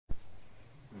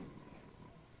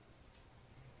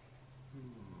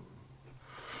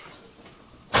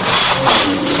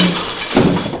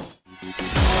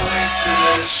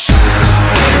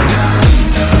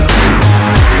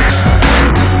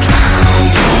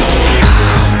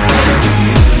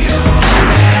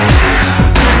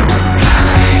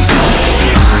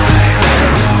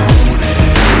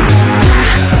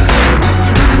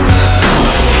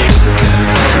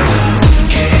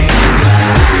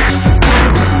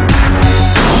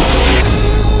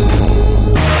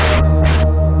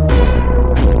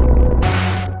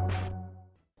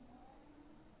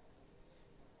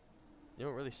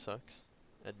sucks.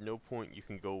 At no point you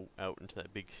can go out into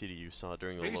that big city you saw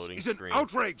during the This loading is an screen.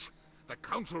 outrage! The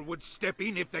Council would step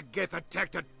in if the Geth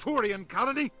attacked a Turian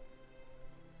colony?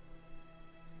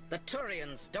 The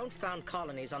Turians don't found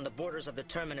colonies on the borders of the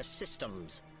Terminus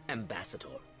systems, Ambassador.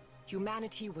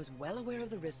 Humanity was well aware of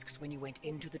the risks when you went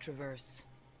into the Traverse.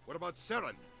 What about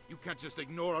Seren? You can't just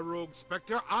ignore a rogue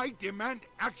Spectre. I demand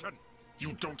action!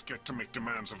 You don't get to make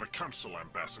demands of the Council,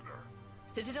 Ambassador.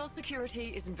 Citadel Security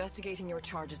is investigating your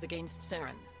charges against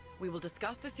Seren. We will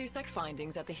discuss the CSEC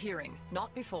findings at the hearing,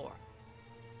 not before.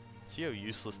 See how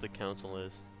useless the Council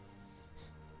is.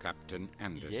 Captain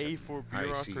Anderson, Yay for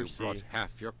I see you bureaucracy. brought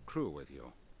half your crew with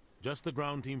you. Just the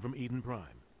ground team from Eden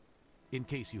Prime, in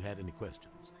case you had any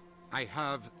questions. I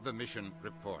have the mission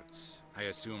reports. I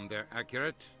assume they're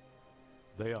accurate?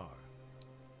 They are.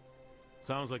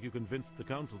 Sounds like you convinced the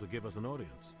Council to give us an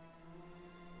audience.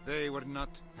 They were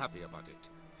not happy about it.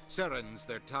 Seren's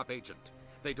their top agent.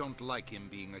 They don't like him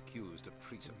being accused of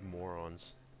treason.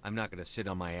 Morons. I'm not gonna sit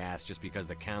on my ass just because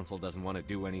the Council doesn't want to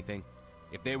do anything.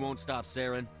 If they won't stop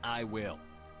Seren, I will.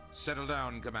 Settle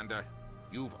down, Commander.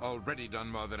 You've already done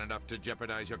more than enough to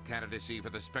jeopardize your candidacy for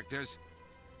the Spectres.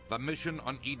 The mission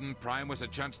on Eden Prime was a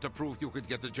chance to prove you could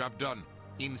get the job done.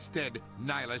 Instead,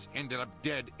 Nihilus ended up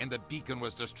dead and the beacon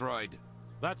was destroyed.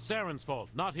 That's Seren's fault,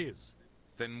 not his.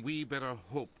 Then we better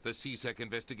hope the CSEC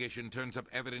investigation turns up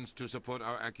evidence to support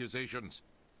our accusations.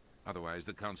 Otherwise,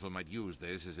 the Council might use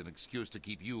this as an excuse to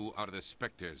keep you out of the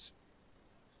Spectres.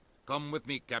 Come with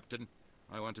me, Captain.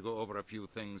 I want to go over a few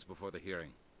things before the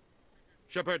hearing.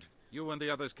 Shepard, you and the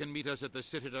others can meet us at the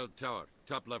Citadel Tower,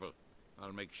 top level.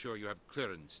 I'll make sure you have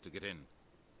clearance to get in.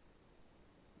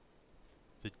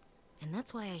 And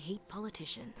that's why I hate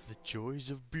politicians. The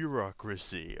joys of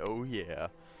bureaucracy. Oh yeah.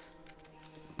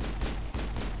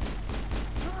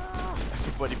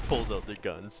 Everybody pulls out their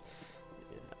guns.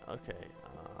 Yeah, okay.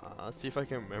 Let's see if I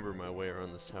can remember my way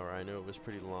around this tower. I know it was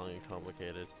pretty long and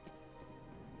complicated.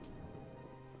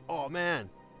 Oh man!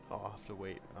 Oh, I'll have to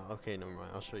wait. Okay, never mind.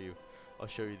 I'll show you. I'll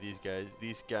show you these guys.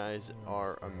 These guys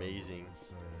are amazing.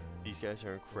 These guys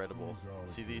are incredible.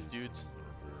 See these dudes?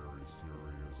 They're very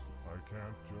serious. I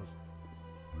can't just...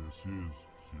 This is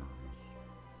serious.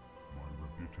 My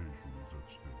reputation is at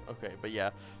stake. Okay, but yeah,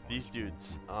 these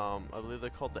dudes, I believe they're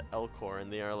called the Elcor,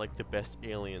 and they are like the best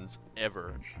aliens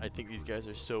ever. I think these guys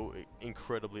are so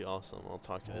incredibly awesome. I'll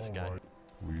talk to this guy. All right.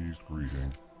 Please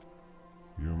greeting.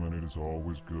 Human, it is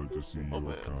always good to see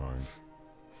your kind.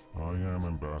 I am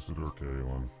Ambassador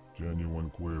Kalen. Genuine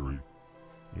query.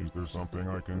 Is there something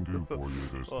I can do for you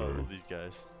this Oh, I day? love these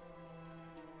guys.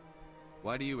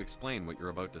 Why do you explain what you're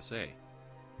about to say?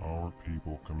 Our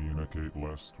people communicate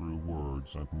less through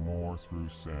words and more through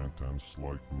scent and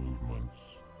slight movements.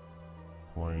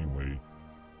 Plainly,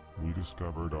 we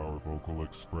discovered our vocal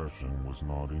expression was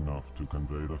not enough to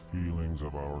convey the feelings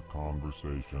of our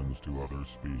conversations to other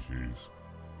species.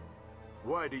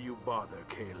 Why do you bother,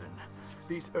 Kalen?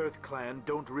 These Earth Clan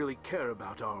don't really care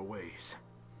about our ways.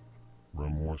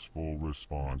 Remorseful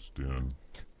response, Din.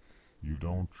 You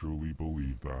don't truly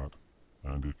believe that,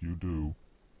 and if you do,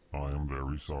 I am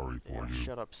very sorry for you.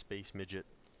 Shut up, space midget.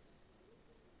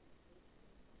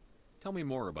 Tell me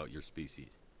more about your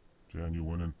species.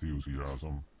 Genuine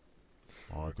enthusiasm.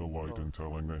 I delight in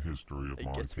telling the history of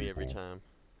my It gets me every people. time.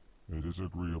 It is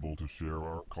agreeable to share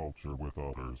our culture with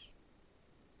others.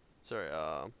 Sorry,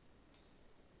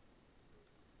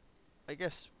 I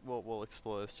guess we'll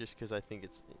explore this just because I think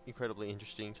it's incredibly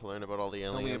interesting to learn about all the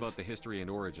aliens. Tell me about the history and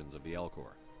origins of the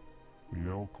Elcor. The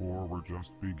Elcor were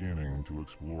just beginning to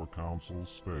explore Council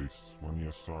space when the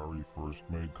Asari first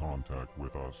made contact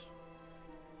with us.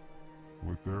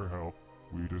 With their help,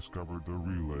 we discovered the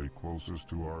relay closest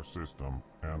to our system,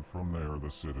 and from there the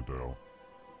Citadel.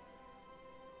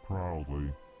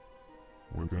 Proudly,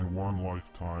 within one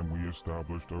lifetime we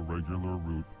established a regular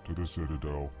route to the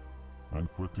Citadel, and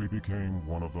quickly became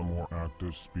one of the more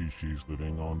active species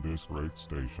living on this great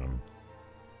station.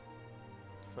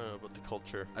 Find out about the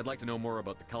culture. I'd like to know more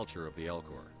about the culture of the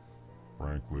Elcor.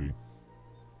 Frankly,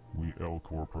 we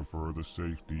Elcor prefer the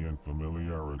safety and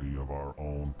familiarity of our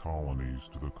own colonies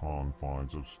to the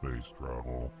confines of space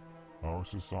travel. Our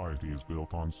society is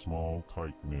built on small,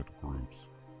 tight-knit groups,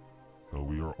 though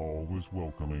we are always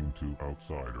welcoming to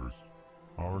outsiders.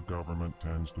 Our government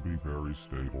tends to be very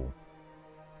stable.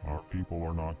 Our people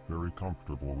are not very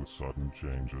comfortable with sudden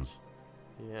changes.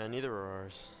 Yeah, neither are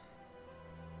ours.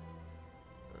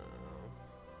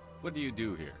 What do you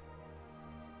do here?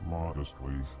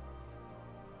 Modestly,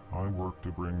 I work to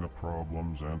bring the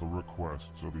problems and the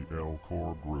requests of the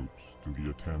Elcor groups to the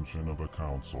attention of the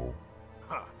Council.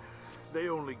 Ha! They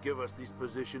only give us these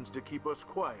positions to keep us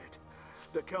quiet.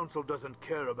 The Council doesn't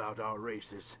care about our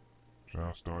races.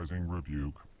 Chastising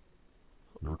rebuke.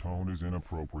 Your tone is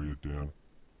inappropriate, Din.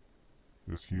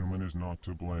 This human is not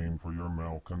to blame for your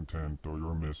malcontent or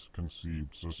your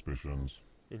misconceived suspicions.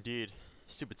 Indeed.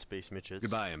 Stupid space midgets.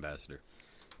 Goodbye, Ambassador.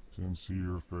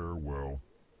 Sincere farewell.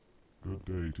 Good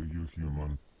day to you,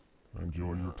 human.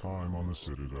 Enjoy your time on the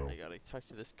Citadel. I gotta talk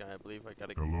to this guy, I believe.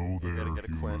 Hello there, I gotta get a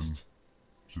human. quest.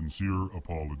 Sincere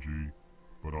apology,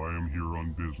 but I am here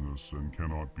on business and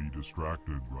cannot be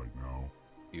distracted right now.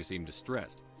 You seem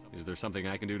distressed. Is there something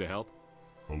I can do to help?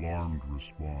 Alarmed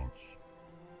response.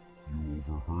 You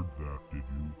overheard that, did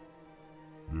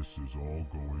you? This is all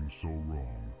going so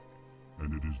wrong,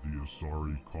 and it is the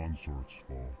Asari consort's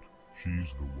fault.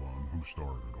 She's the one who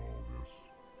started all this.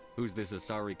 Who's this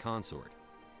Asari consort?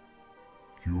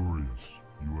 Curious,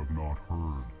 you have not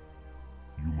heard.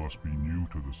 You must be new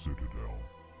to the Citadel.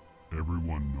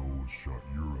 Everyone knows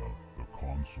Sha'ira, the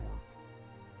consort.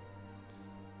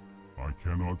 I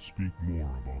cannot speak more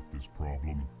about this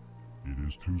problem. It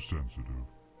is too sensitive.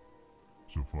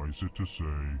 Suffice it to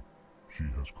say, she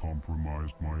has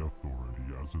compromised my authority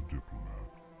as a diplomat.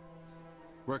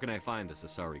 Where can I find this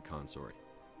Asari consort?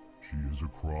 She is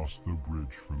across the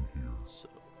bridge from here.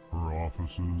 Her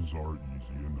offices are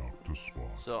easy enough to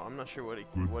spot. So I'm not sure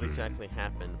what exactly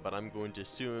happened, but I'm going to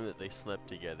assume that they slept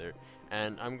together.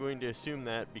 And I'm going to assume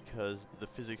that because the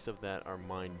physics of that are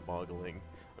mind-boggling.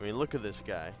 I mean, look at this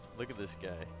guy. Look at this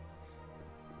guy.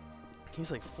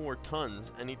 He's like 4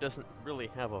 tons, and he doesn't really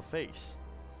have a face.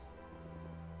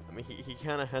 I mean, he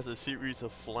kind of has a series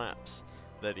of flaps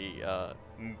that he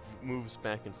moves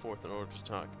back and forth in order to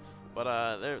talk.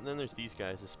 But then there's these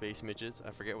guys, the space midgets.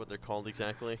 I forget what they're called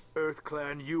exactly.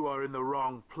 EarthClan, you are in the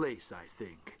wrong place, I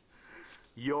think.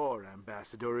 Your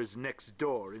ambassador is next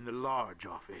door in the large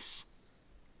office.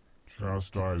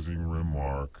 Chastising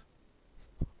remark.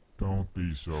 Don't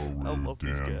be so rude, I love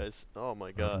these Dan. guys. Oh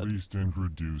my god. At least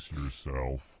introduce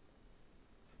yourself.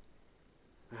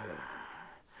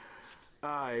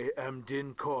 I am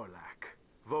Din Korlak,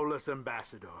 Volus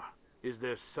ambassador. Is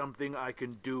there something I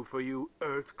can do for you,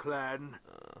 EarthClan?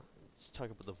 Let's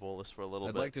talk about the Volus for a little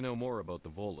bit. I'd like to know more about the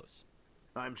Volus.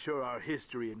 I'm sure our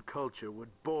history and culture would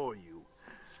bore you,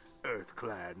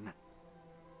 EarthClan.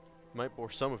 Might bore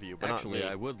some of you, but Actually, not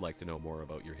me. I would like to know more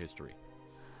about your history.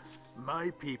 My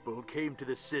people came to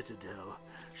the Citadel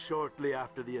shortly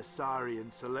after the Asari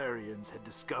and Solarians had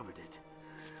discovered it.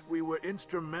 We were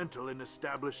instrumental in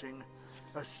establishing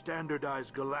a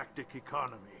standardized galactic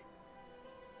economy.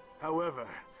 However,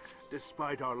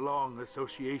 despite our long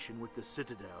association with the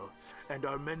Citadel and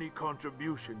our many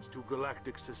contributions to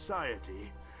galactic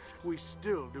society, we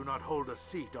still do not hold a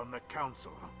seat on the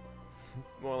Council.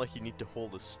 More like you need to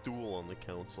hold a stool on the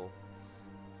council.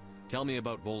 Tell me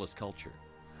about Volus culture.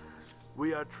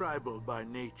 We are tribal by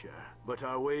nature, but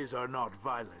our ways are not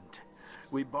violent.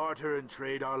 We barter and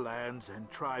trade our lands and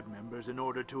tribe members in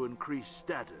order to increase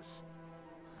status.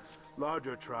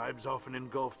 Larger tribes often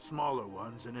engulf smaller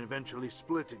ones and eventually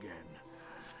split again.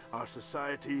 Our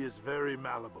society is very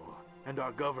malleable, and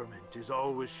our government is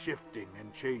always shifting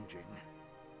and changing.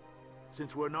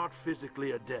 Since we're not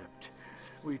physically adept,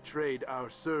 we trade our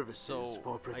services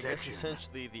for protection. I guess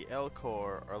essentially the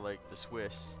Elcor are like the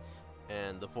Swiss,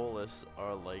 and the Volus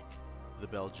are like the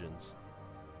Belgians.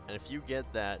 And if you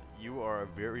get that, you are a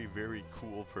very, very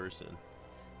cool person.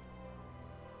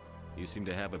 You seem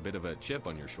to have a bit of a chip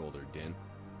on your shoulder, Din.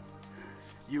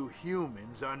 You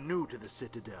humans are new to the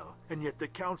Citadel, and yet the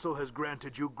Council has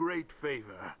granted you great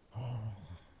favor.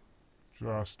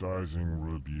 Chastising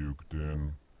rebuke,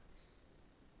 Din.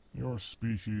 Your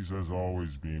species has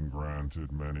always been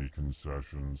granted many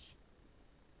concessions.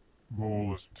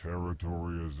 Volus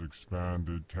territory has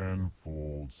expanded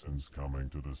tenfold since coming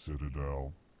to the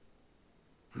Citadel.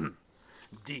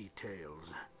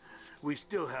 Details. We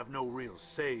still have no real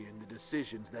say in the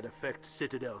decisions that affect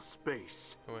Citadel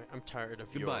space. Anyway, I'm tired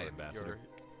of Goodbye, your Ambassador.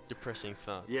 depressing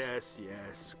thoughts. Yes,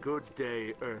 yes. Good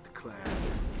day, EarthClan.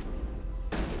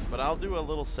 But I'll do a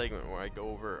little segment where I go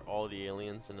over all the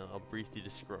aliens and I'll briefly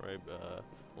describe a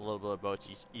little bit about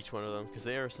each one of them, because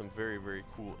there are some very, very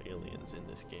cool aliens in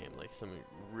this game, like some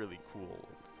really cool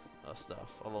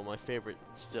stuff. Although my favorite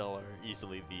still are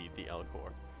easily the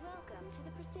Elcor. Welcome to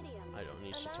the Presidium. I don't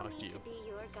need to Allow talk me to you. To be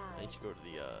your guide. I need to go to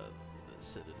the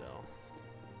Citadel.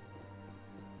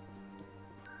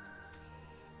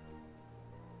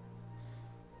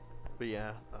 But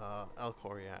yeah,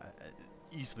 Elcor, yeah,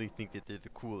 I easily think that they're the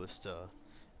coolest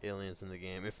aliens in the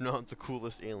game, if not the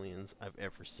coolest aliens I've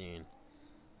ever seen.